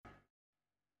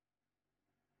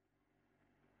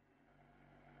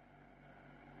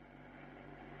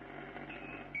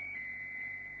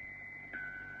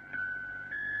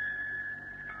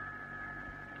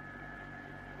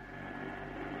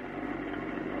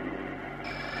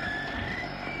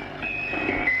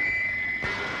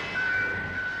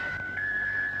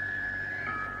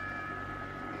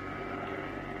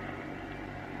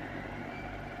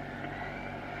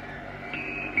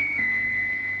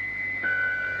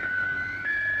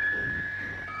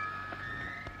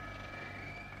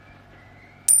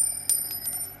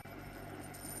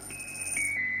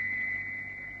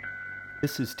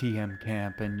This is TM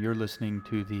Camp, and you're listening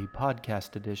to the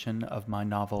podcast edition of my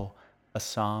novel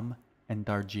Assam and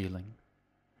Darjeeling.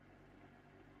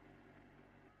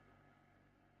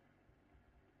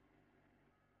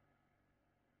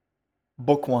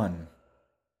 Book 1,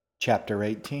 Chapter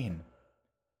 18.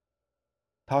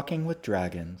 Talking with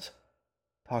Dragons,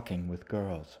 Talking with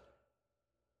Girls.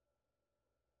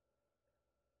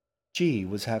 G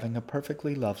was having a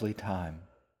perfectly lovely time.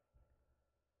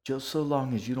 "Just so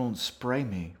long as you don't spray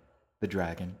me," the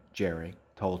dragon, Jerry,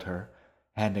 told her,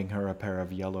 handing her a pair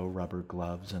of yellow rubber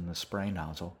gloves and the spray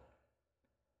nozzle.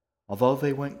 Although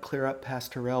they went clear up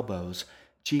past her elbows,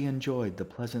 G enjoyed the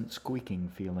pleasant squeaking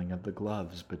feeling of the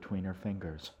gloves between her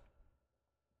fingers.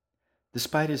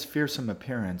 Despite his fearsome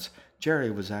appearance, Jerry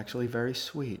was actually very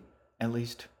sweet. At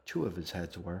least two of his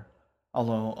heads were,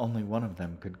 although only one of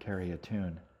them could carry a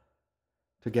tune.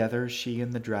 Together, she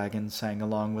and the dragon sang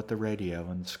along with the radio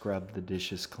and scrubbed the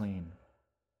dishes clean.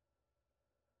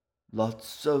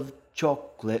 "Lots of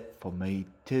chocolate for me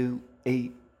to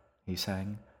eat," he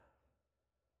sang.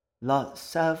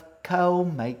 "Lots of coal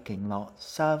making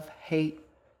lots of heat,"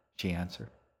 she answered.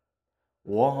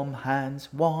 "Warm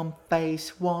hands, warm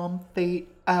face, warm feet,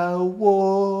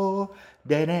 oh,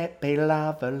 wouldn't it be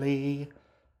lovely?"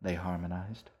 they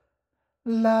harmonized.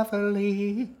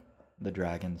 "Lovely," the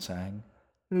dragon sang.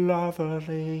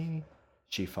 "Lovely,"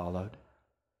 she followed.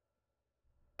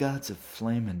 "Gods of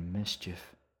flame and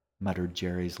mischief," muttered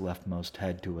Jerry's leftmost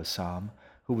head to Assam,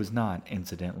 who was not,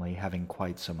 incidentally, having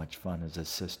quite so much fun as his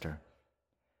sister.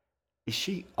 "Is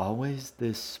she always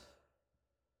this?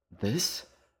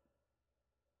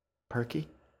 Perky?"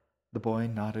 The boy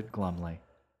nodded glumly.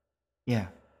 "Yeah,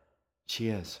 she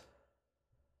is."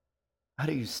 "How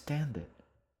do you stand it?"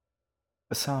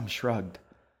 Assam shrugged.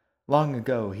 Long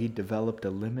ago he'd developed a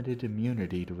limited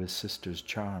immunity to his sister's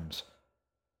charms.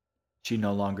 She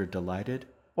no longer delighted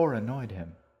or annoyed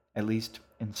him, at least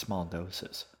in small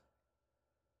doses.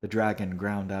 The dragon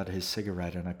ground out his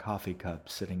cigarette in a coffee cup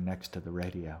sitting next to the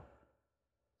radio.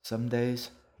 "Some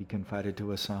days," he confided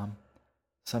to Assam,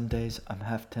 "some days I'm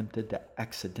half tempted to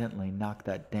accidentally knock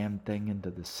that damn thing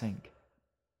into the sink."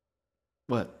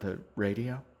 "What, the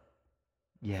radio?"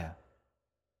 "Yeah."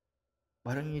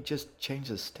 "Why don't you just change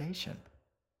the station?"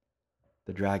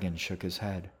 The dragon shook his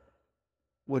head.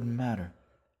 "Wouldn't matter.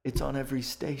 It's on every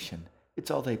station. It's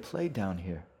all they play down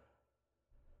here."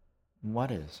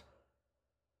 "What is?"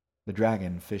 The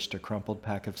dragon fished a crumpled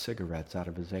pack of cigarettes out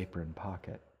of his apron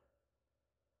pocket.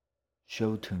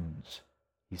 "Show tunes,"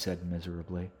 he said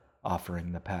miserably,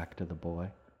 offering the pack to the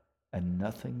boy. "And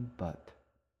nothing but."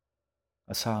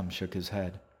 Assam shook his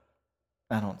head.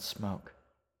 "I don't smoke."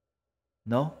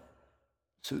 "No?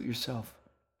 Suit yourself."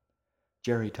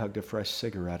 Jerry tugged a fresh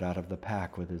cigarette out of the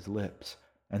pack with his lips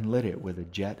and lit it with a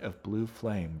jet of blue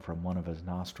flame from one of his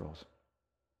nostrils.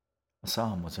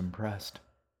 Assam was impressed.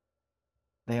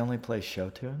 "They only play show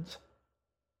tunes?"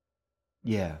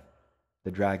 "Yeah."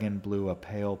 The dragon blew a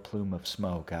pale plume of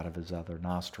smoke out of his other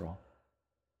nostril.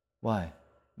 "Why,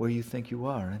 where you think you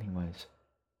are, anyways?"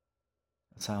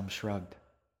 Assam shrugged.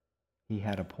 He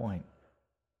had a point.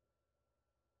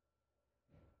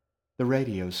 The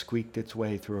radio squeaked its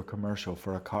way through a commercial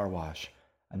for a car wash,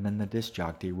 and then the disc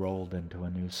jockey rolled into a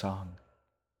new song.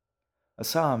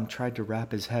 Assam tried to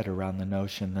wrap his head around the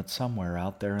notion that somewhere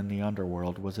out there in the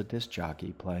underworld was a disc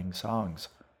jockey playing songs,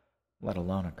 let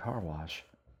alone a car wash.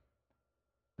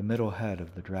 The middle head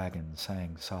of the dragon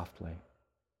sang softly.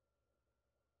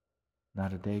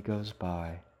 "Not a day goes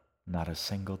by, not a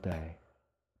single day,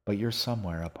 but you're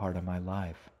somewhere a part of my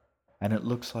life, and it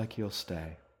looks like you'll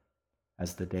stay.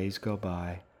 As the days go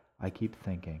by, I keep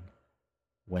thinking,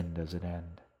 when does it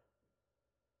end?"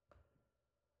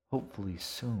 "Hopefully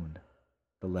soon,"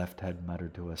 the left head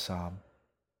muttered to Assam.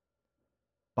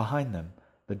 Behind them,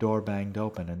 the door banged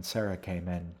open and Sarah came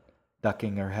in,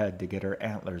 ducking her head to get her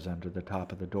antlers under the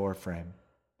top of the door frame.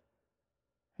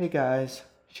 "Hey guys,"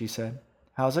 she said.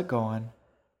 "How's it going?"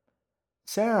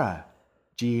 "Sarah!"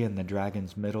 G and the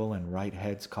dragon's middle and right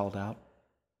heads called out.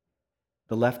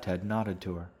 The left head nodded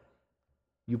to her.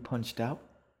 "You punched out?"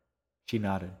 She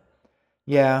nodded.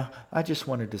 "Yeah, I just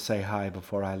wanted to say hi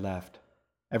before I left.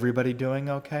 Everybody doing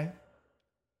okay?"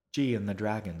 G and the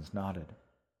dragons nodded.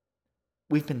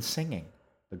 "We've been singing,"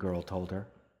 the girl told her.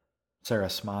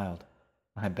 Sarah smiled.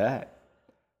 "I bet.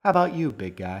 How about you,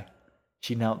 big guy?"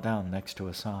 She knelt down next to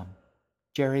Assam.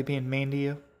 "Jerry being mean to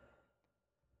you?"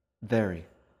 "Very,"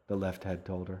 the left head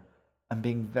told her. "I'm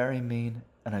being very mean,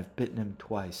 and I've bitten him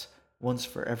twice, once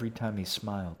for every time he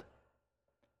smiled."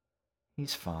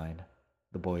 "He's fine,"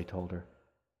 the boy told her.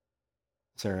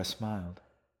 Sarah smiled.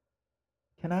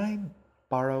 "Can I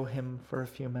borrow him for a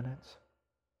few minutes?"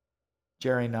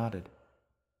 Jerry nodded.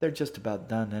 They're just about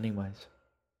done anyways.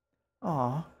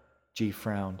 Aw, G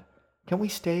frowned. Can we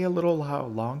stay a little while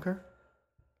longer?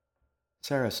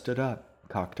 Sarah stood up,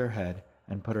 cocked her head,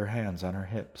 and put her hands on her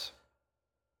hips.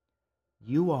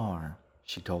 You are,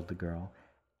 she told the girl,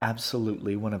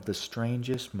 absolutely one of the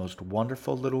strangest, most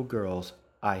wonderful little girls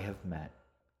I have met.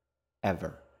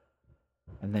 Ever.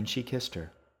 And then she kissed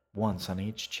her, once on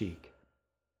each cheek.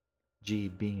 G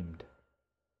beamed.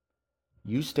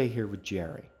 You stay here with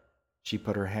Jerry. She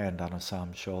put her hand on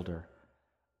Assam's shoulder.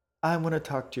 I want to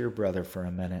talk to your brother for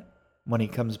a minute. When he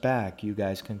comes back, you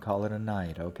guys can call it a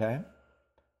night, okay?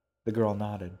 The girl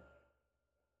nodded.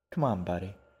 Come on,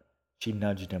 buddy. She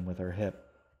nudged him with her hip.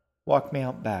 Walk me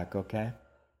out back, okay?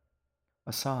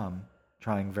 Assam,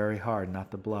 trying very hard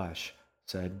not to blush,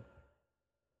 said,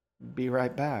 Be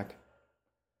right back.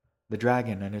 The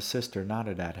dragon and his sister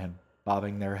nodded at him,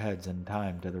 bobbing their heads in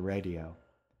time to the radio.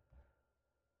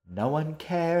 No one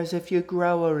cares if you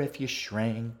grow or if you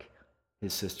shrink,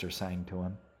 his sister sang to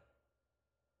him.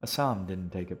 Assam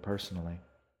didn't take it personally.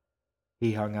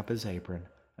 He hung up his apron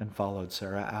and followed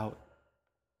Sarah out.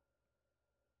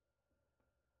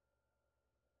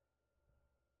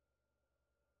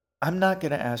 I'm not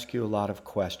going to ask you a lot of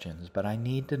questions, but I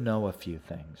need to know a few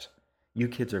things. You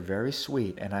kids are very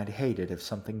sweet, and I'd hate it if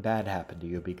something bad happened to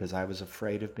you because I was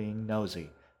afraid of being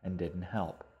nosy and didn't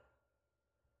help.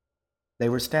 They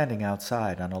were standing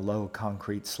outside on a low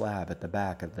concrete slab at the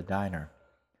back of the diner.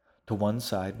 To one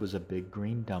side was a big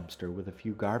green dumpster with a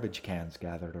few garbage cans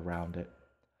gathered around it.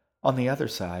 On the other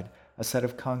side, a set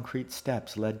of concrete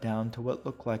steps led down to what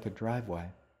looked like a driveway,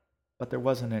 but there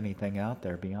wasn't anything out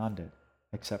there beyond it,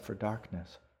 except for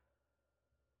darkness.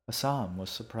 Assam was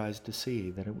surprised to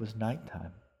see that it was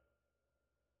nighttime.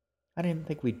 I didn't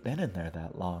think we'd been in there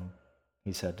that long,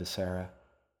 he said to Sarah.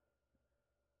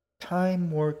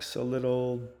 Time works a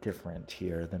little different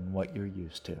here than what you're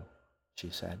used to, she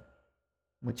said,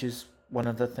 which is one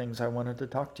of the things I wanted to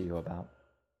talk to you about.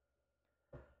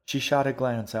 She shot a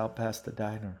glance out past the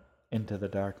diner, into the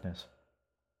darkness.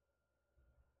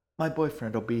 My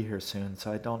boyfriend will be here soon,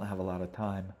 so I don't have a lot of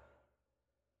time.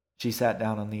 She sat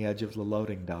down on the edge of the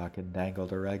loading dock and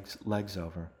dangled her legs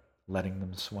over, letting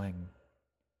them swing.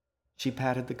 She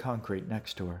patted the concrete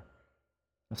next to her.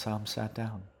 Assam sat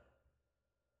down.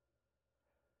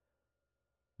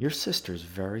 Your sister's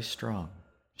very strong,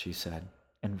 she said,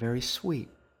 and very sweet,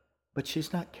 but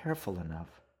she's not careful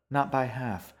enough, not by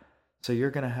half, so you're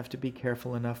going to have to be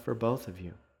careful enough for both of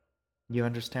you. You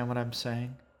understand what I'm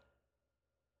saying?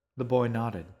 The boy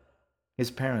nodded. His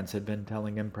parents had been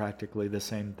telling him practically the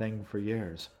same thing for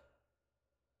years.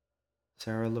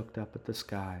 Sarah looked up at the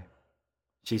sky.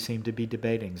 She seemed to be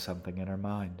debating something in her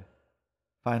mind.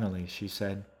 Finally, she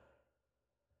said,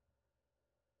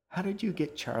 How did you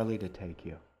get Charlie to take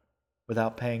you,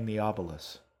 without paying the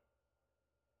obelisk?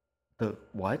 The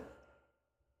what?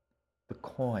 The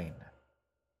coin.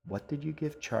 What did you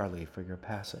give Charlie for your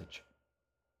passage?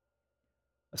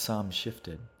 Assam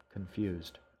shifted,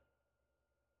 confused.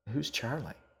 Who's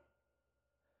Charlie?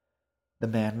 The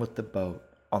man with the boat,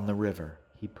 on the river.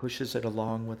 He pushes it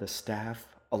along with a staff,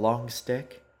 a long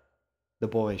stick? The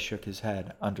boy shook his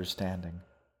head, understanding.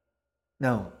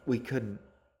 No, we couldn't.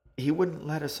 He wouldn't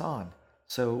let us on,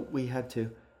 so we had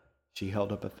to. She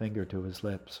held up a finger to his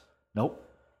lips. Nope,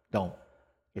 don't.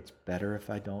 It's better if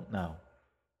I don't know.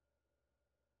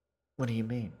 What do you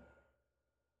mean?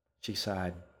 She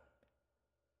sighed.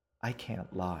 I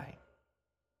can't lie.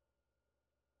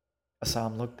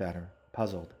 Assam looked at her,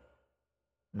 puzzled.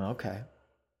 Okay.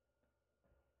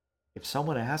 If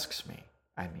someone asks me,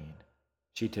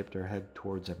 she tipped her head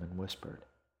towards him and whispered,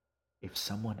 if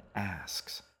someone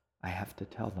asks, I have to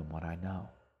tell them what I know.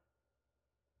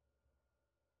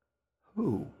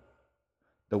 Who?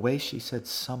 The way she said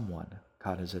someone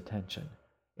caught his attention.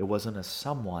 It wasn't a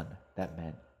someone that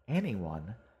meant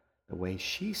anyone. The way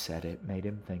she said it made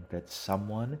him think that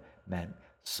someone meant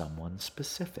someone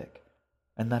specific,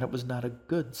 and that it was not a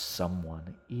good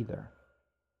someone either.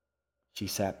 She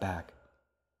sat back.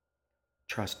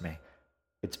 Trust me,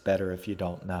 it's better if you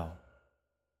don't know.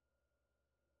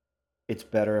 It's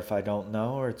better if I don't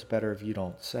know, or it's better if you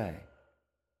don't say?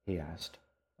 He asked,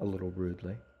 a little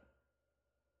rudely.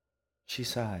 She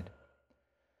sighed.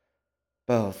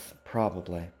 Both,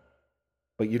 probably.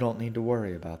 But you don't need to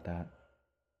worry about that.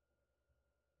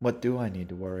 What do I need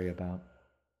to worry about?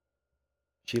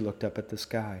 She looked up at the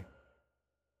sky.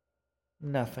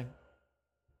 Nothing.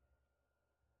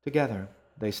 Together,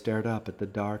 they stared up at the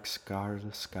dark,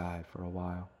 scarless sky for a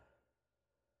while.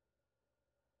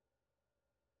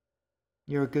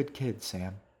 You're a good kid,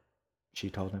 Sam, she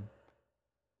told him.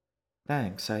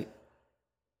 Thanks,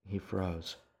 He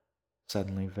froze,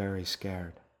 suddenly very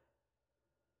scared.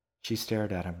 She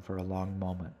stared at him for a long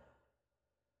moment.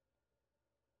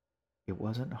 It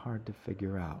wasn't hard to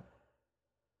figure out.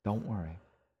 Don't worry,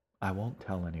 I won't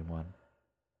tell anyone.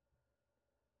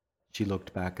 She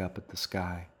looked back up at the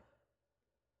sky.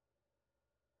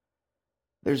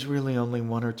 There's really only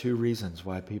one or two reasons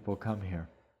why people come here,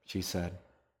 she said,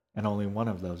 and only one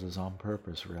of those is on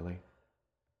purpose, really.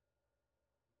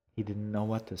 He didn't know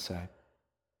what to say.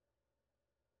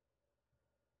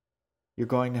 You're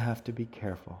going to have to be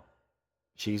careful.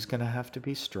 She's going to have to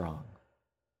be strong.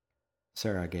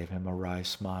 Sarah gave him a wry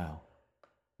smile.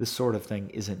 This sort of thing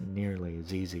isn't nearly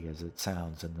as easy as it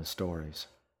sounds in the stories.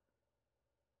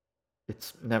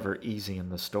 It's never easy in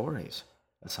the stories,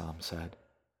 Assam said.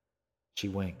 She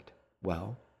winked.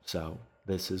 Well, so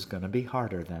this is going to be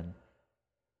harder then.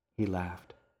 He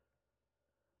laughed.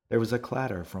 There was a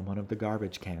clatter from one of the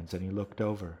garbage cans and he looked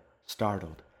over,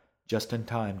 startled, just in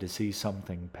time to see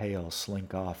something pale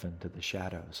slink off into the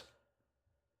shadows.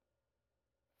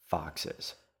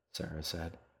 Foxes, Sarah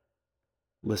said.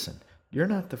 Listen, you're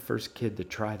not the first kid to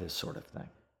try this sort of thing.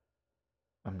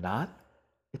 I'm not?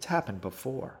 It's happened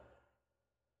before.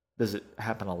 Does it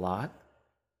happen a lot?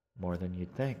 More than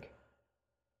you'd think.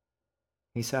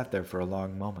 He sat there for a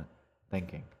long moment,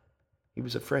 thinking. He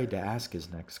was afraid to ask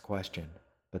his next question,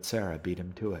 but Sarah beat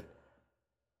him to it.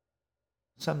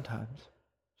 Sometimes,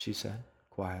 she said,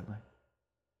 quietly.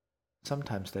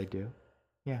 Sometimes they do,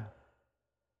 yeah.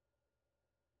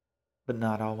 But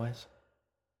not always.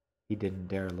 He didn't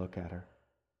dare look at her.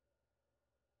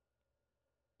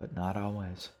 But not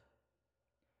always.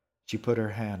 She put her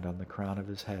hand on the crown of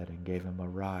his head and gave him a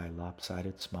wry,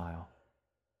 lopsided smile.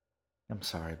 I'm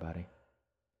sorry, buddy.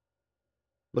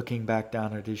 Looking back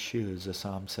down at his shoes,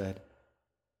 Assam said,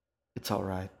 It's all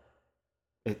right.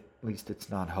 At least it's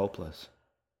not hopeless.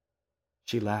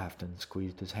 She laughed and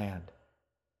squeezed his hand.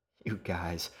 You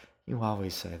guys, you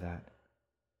always say that.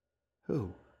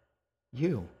 Who?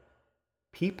 You.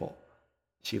 People.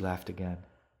 She laughed again.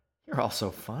 You're all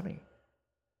so funny.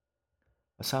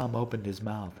 Assam opened his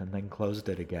mouth and then closed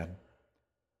it again.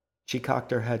 She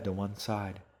cocked her head to one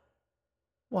side.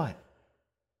 What?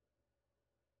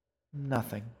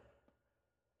 Nothing.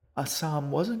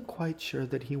 Assam wasn't quite sure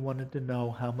that he wanted to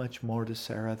know how much more to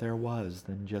Sarah there was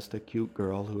than just a cute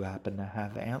girl who happened to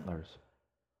have antlers.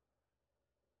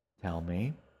 Tell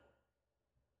me.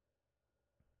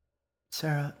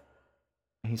 Sarah,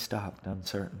 he stopped,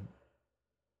 uncertain.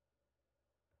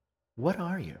 What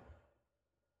are you?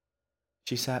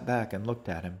 She sat back and looked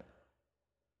at him.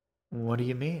 What do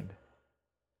you mean?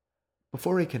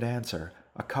 Before he could answer,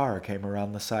 a car came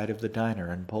around the side of the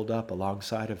diner and pulled up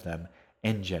alongside of them,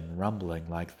 engine rumbling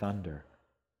like thunder.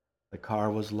 The car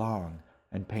was long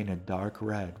and painted dark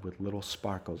red with little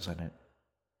sparkles in it.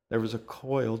 There was a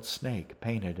coiled snake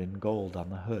painted in gold on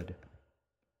the hood.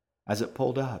 As it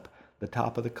pulled up, the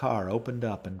top of the car opened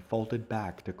up and folded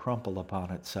back to crumple upon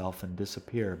itself and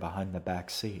disappear behind the back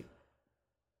seat.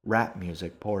 Rap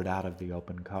music poured out of the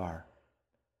open car.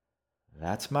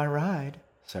 That's my ride,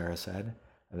 Sarah said.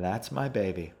 That's my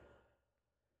baby.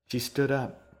 She stood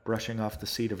up, brushing off the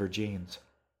seat of her jeans.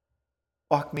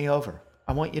 Walk me over.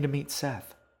 I want you to meet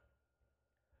Seth.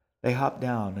 They hopped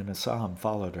down and Assam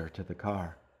followed her to the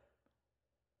car.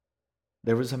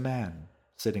 There was a man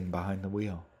sitting behind the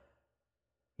wheel.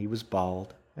 He was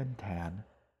bald and tan,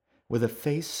 with a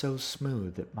face so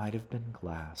smooth it might have been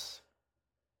glass.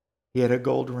 He had a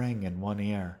gold ring in one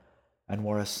ear and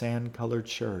wore a sand-colored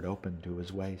shirt open to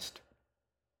his waist.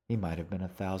 He might have been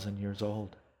 1,000 years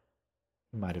old.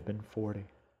 He might have been 40.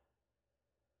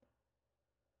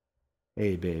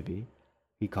 Hey, baby,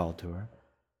 he called to her.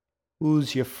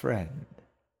 Who's your friend?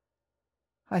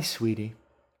 Hi, sweetie.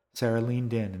 Sarah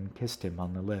leaned in and kissed him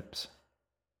on the lips.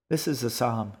 This is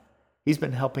Assam. He's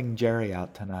been helping Jerry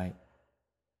out tonight.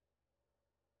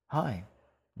 Hi,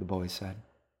 the boy said.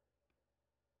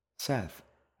 Seth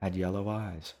had yellow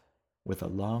eyes, with a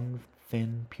long,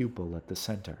 thin pupil at the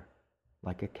center,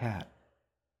 like a cat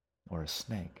or a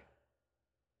snake.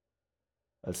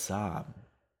 Assam,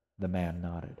 the man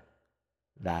nodded.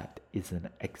 That is an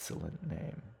excellent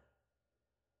name.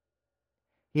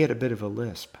 He had a bit of a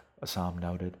lisp, Assam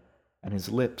noted, and his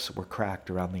lips were cracked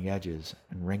around the edges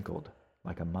and wrinkled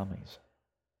like a mummy's.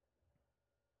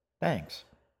 Thanks.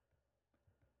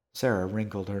 Sarah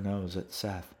wrinkled her nose at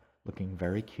Seth, looking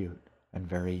very cute and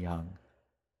very young.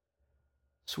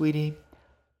 Sweetie,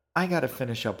 I gotta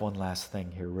finish up one last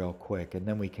thing here real quick, and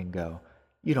then we can go.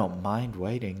 You don't mind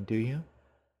waiting, do you?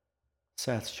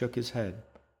 Seth shook his head.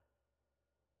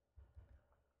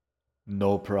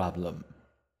 No problem.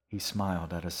 He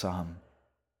smiled at Assam.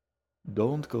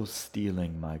 Don't go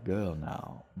stealing my girl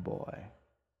now, boy.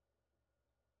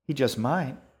 He just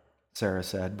might, Sarah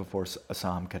said before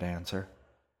Assam could answer.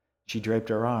 She draped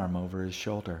her arm over his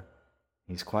shoulder.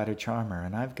 He's quite a charmer,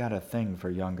 and I've got a thing for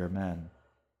younger men.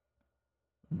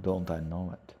 Don't I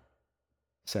know it?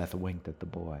 Seth winked at the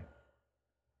boy.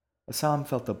 Assam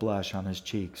felt the blush on his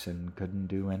cheeks and couldn't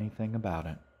do anything about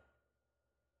it.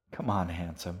 Come on,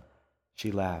 handsome,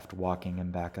 she laughed, walking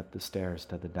him back up the stairs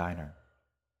to the diner.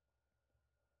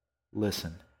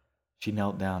 Listen, she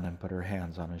knelt down and put her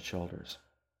hands on his shoulders.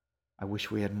 I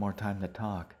wish we had more time to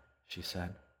talk, she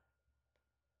said.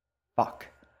 Fuck,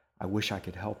 I wish I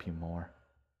could help you more.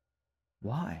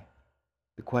 Why?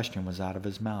 The question was out of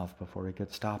his mouth before he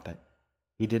could stop it.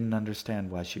 He didn't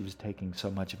understand why she was taking so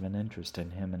much of an interest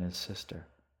in him and his sister.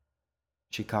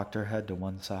 She cocked her head to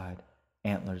one side,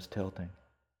 antlers tilting.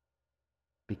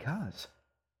 Because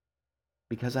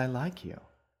I like you.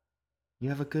 You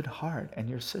have a good heart, and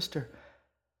your sister,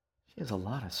 she has a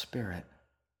lot of spirit.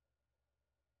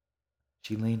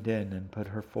 She leaned in and put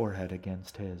her forehead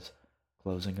against his,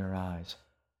 closing her eyes.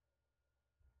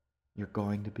 You're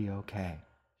going to be okay,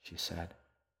 she said.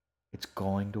 It's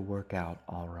going to work out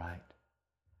all right.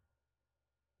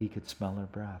 He could smell her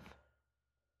breath.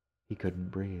 He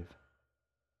couldn't breathe.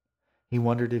 He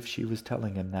wondered if she was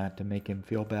telling him that to make him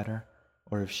feel better,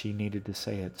 or if she needed to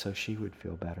say it so she would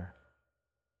feel better.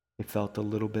 It felt a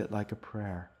little bit like a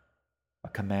prayer, a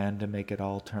command to make it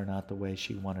all turn out the way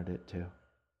she wanted it to.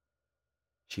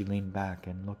 She leaned back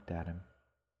and looked at him.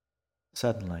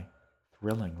 Suddenly,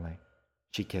 thrillingly,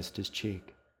 she kissed his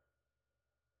cheek.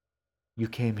 You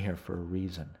came here for a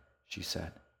reason, she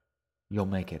said. You'll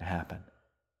make it happen.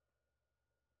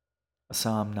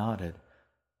 Assam nodded,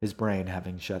 his brain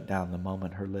having shut down the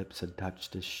moment her lips had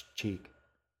touched his cheek.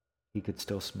 He could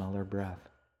still smell her breath.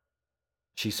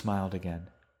 She smiled again.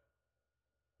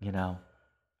 You know,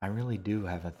 I really do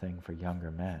have a thing for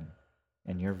younger men,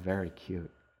 and you're very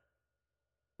cute.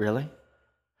 Really?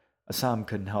 Assam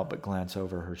couldn't help but glance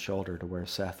over her shoulder to where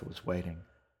Seth was waiting.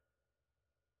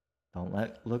 Don't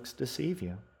let looks deceive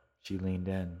you, she leaned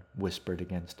in, whispered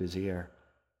against his ear.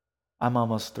 I'm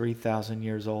almost 3,000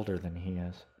 years older than he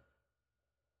is.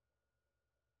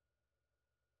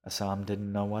 Assam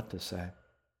didn't know what to say.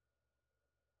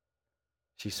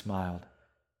 She smiled,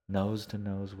 nose to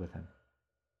nose with him.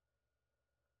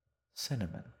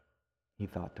 Cinnamon, he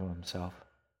thought to himself.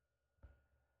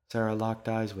 Sarah locked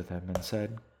eyes with him and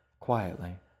said,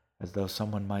 quietly, as though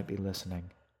someone might be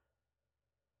listening,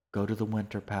 Go to the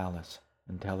Winter Palace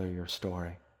and tell her your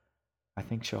story. I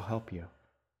think she'll help you.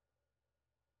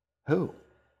 Who?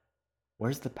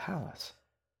 Where's the palace?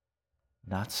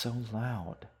 Not so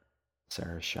loud,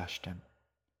 Sarah shushed him.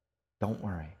 Don't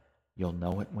worry, you'll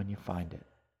know it when you find it.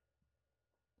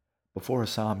 Before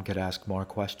Assam could ask more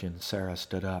questions, Sarah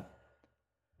stood up.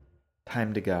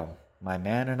 Time to go. My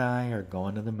man and I are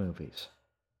going to the movies.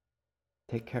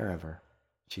 Take care of her,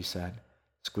 she said,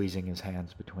 squeezing his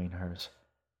hands between hers.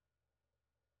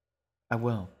 I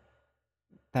will.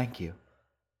 Thank you.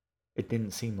 It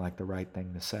didn't seem like the right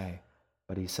thing to say,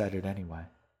 but he said it anyway.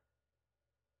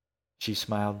 She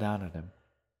smiled down at him.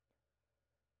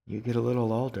 You get a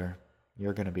little older,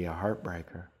 you're going to be a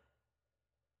heartbreaker.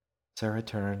 Sarah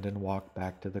turned and walked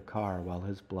back to the car while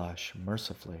his blush,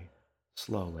 mercifully,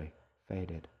 slowly,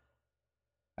 faded.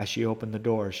 As she opened the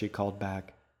door, she called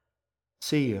back,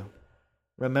 See you.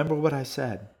 Remember what I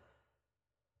said.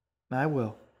 I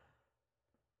will.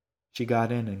 She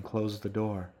got in and closed the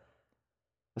door.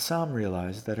 Assam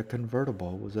realized that a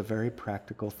convertible was a very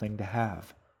practical thing to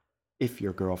have, if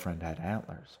your girlfriend had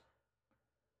antlers.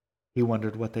 He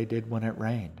wondered what they did when it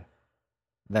rained.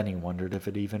 Then he wondered if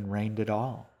it even rained at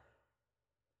all.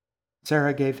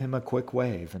 Sarah gave him a quick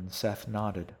wave, and Seth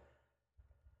nodded.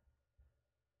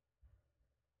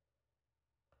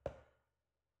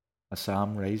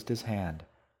 Assam raised his hand,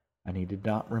 and he did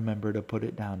not remember to put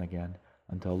it down again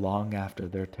until long after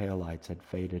their taillights had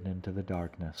faded into the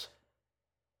darkness.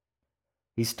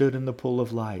 He stood in the pool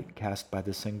of light cast by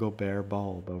the single bare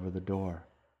bulb over the door.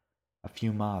 A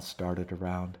few moths darted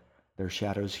around, their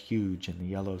shadows huge in the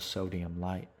yellow sodium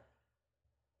light.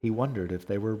 He wondered if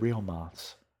they were real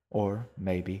moths, or,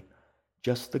 maybe,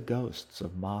 just the ghosts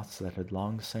of moths that had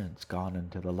long since gone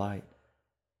into the light.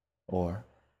 Or,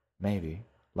 maybe,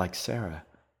 like Sarah,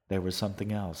 they were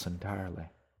something else entirely.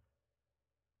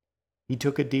 He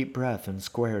took a deep breath and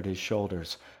squared his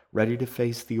shoulders, ready to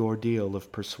face the ordeal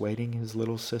of persuading his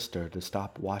little sister to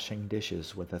stop washing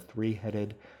dishes with a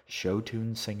three-headed,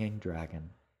 show-tune singing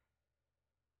dragon.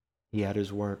 He had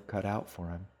his work cut out for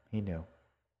him, he knew.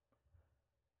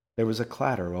 There was a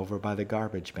clatter over by the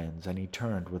garbage bins, and he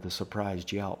turned with a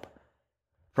surprised yelp.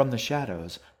 From the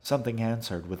shadows, something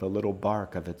answered with a little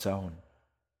bark of its own.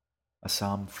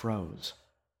 Assam froze.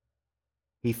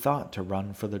 He thought to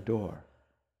run for the door.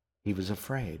 He was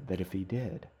afraid that if he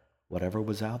did, whatever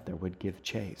was out there would give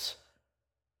chase.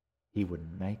 He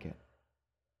wouldn't make it.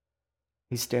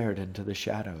 He stared into the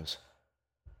shadows.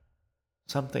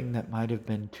 Something that might have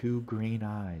been two green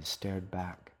eyes stared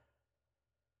back.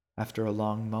 After a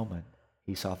long moment,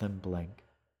 he saw them blink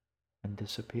and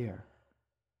disappear.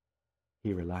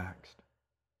 He relaxed.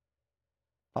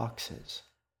 "Foxes,"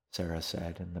 Sarah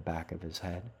said in the back of his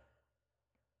head.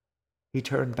 He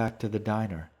turned back to the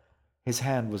diner. His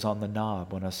hand was on the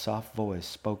knob when a soft voice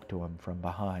spoke to him from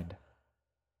behind.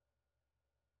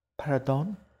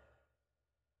 "Pardon?"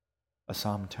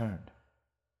 Assam turned.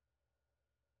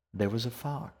 There was a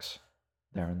fox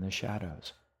there in the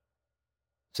shadows,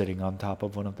 sitting on top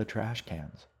of one of the trash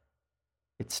cans.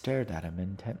 It stared at him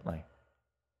intently.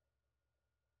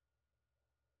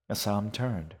 Assam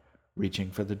turned,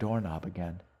 reaching for the doorknob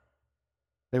again.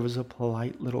 There was a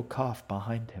polite little cough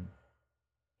behind him.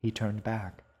 He turned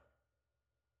back.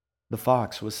 The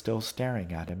fox was still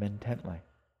staring at him intently.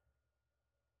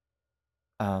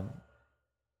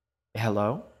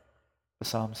 Hello?"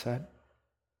 Assam said.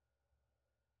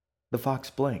 The fox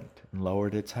blinked and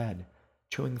lowered its head,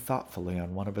 chewing thoughtfully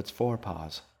on one of its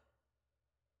forepaws.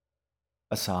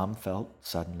 Assam felt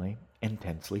suddenly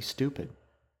intensely stupid.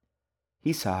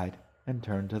 He sighed and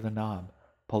turned to the knob,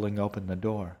 pulling open the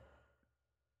door.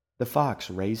 The fox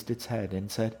raised its head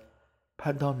and said,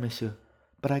 "Pardon, monsieur,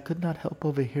 but I could not help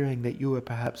overhearing that you were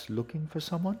perhaps looking for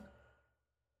someone."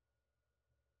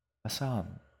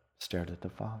 Assam stared at the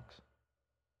fox.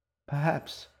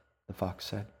 "Perhaps," the fox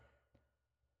said.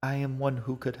 "I am one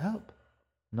who could help,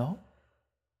 no?"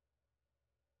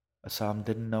 Assam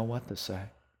didn't know what to say.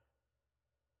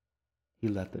 He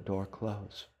let the door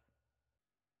close.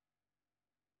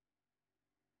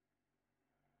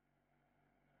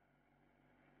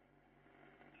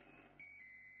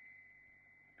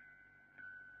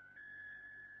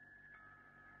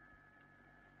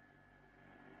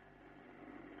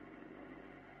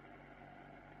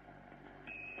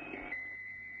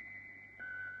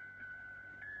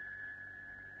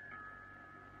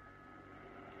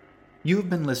 You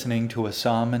have been listening to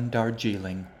Assam and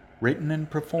Darjeeling, written and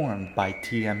performed by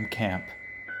T.M. Camp.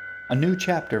 A new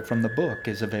chapter from the book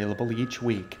is available each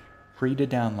week, free to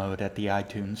download at the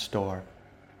iTunes Store.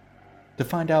 To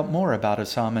find out more about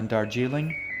Assam and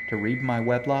Darjeeling, to read my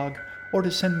weblog, or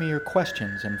to send me your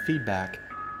questions and feedback,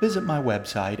 visit my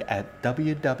website at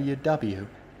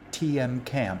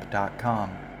www.tmcamp.com.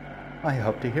 I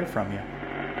hope to hear from you.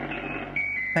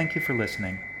 Thank you for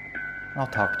listening. I'll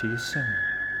talk to you soon.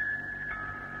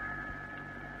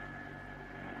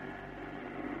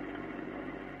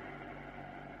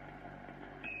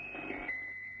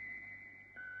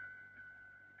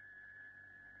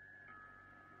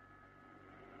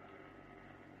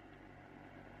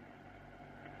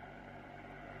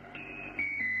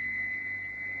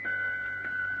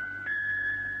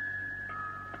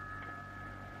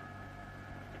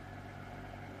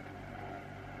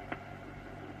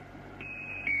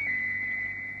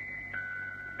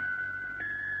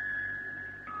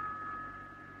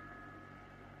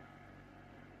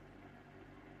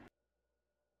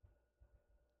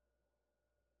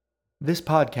 This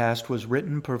podcast was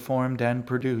written, performed, and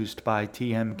produced by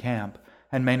T.M. Camp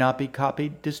and may not be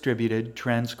copied, distributed,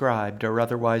 transcribed, or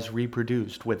otherwise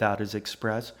reproduced without his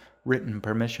express written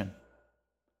permission.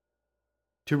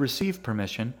 To receive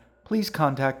permission, please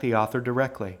contact the author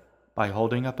directly by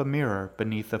holding up a mirror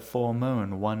beneath a full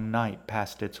moon one night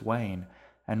past its wane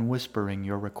and whispering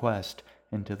your request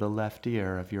into the left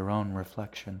ear of your own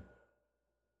reflection.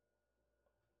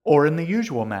 Or in the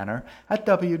usual manner at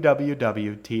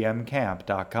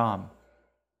www.tmcamp.com.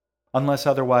 Unless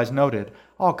otherwise noted,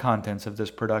 all contents of this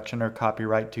production are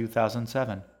copyright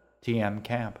 2007, TM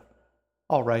Camp.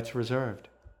 All rights reserved.